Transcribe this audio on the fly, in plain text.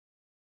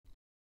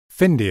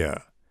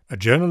Findia, a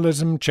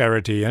journalism,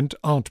 charity and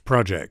art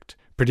project,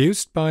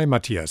 produced by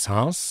Mathias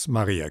Haas,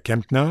 Maria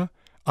Kamptner,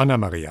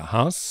 Anna-Maria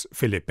Haas,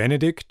 Philipp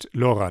Benedikt,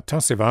 Lora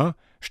Tasseva,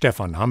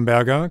 Stephan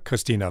Hamberger,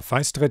 Christina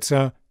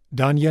Feistritzer,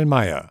 Daniel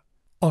Meyer.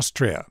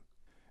 Austria.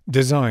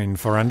 Design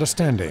for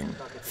understanding.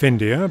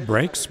 Findia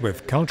breaks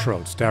with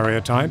cultural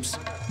stereotypes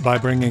by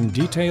bringing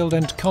detailed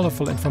and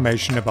colorful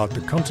information about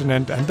the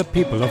continent and the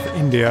people of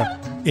India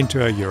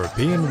into a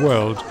European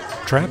world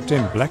trapped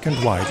in black and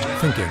white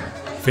thinking.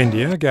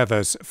 Findia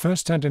gathers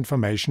first-hand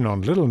information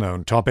on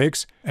little-known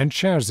topics and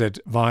shares it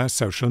via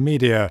social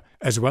media,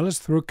 as well as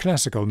through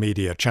classical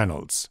media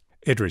channels.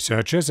 It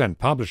researches and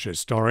publishes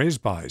stories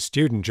by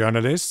student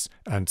journalists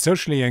and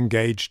socially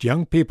engaged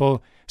young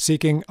people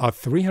seeking a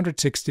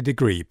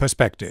 360-degree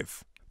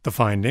perspective. The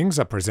findings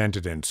are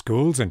presented in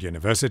schools and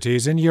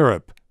universities in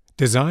Europe.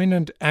 Design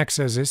and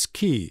access is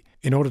key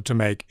in order to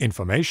make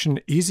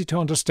information easy to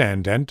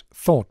understand and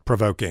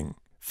thought-provoking.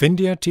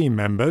 Findia team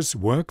members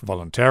work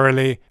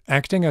voluntarily,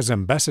 acting as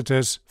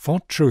ambassadors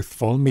for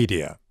truthful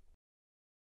media.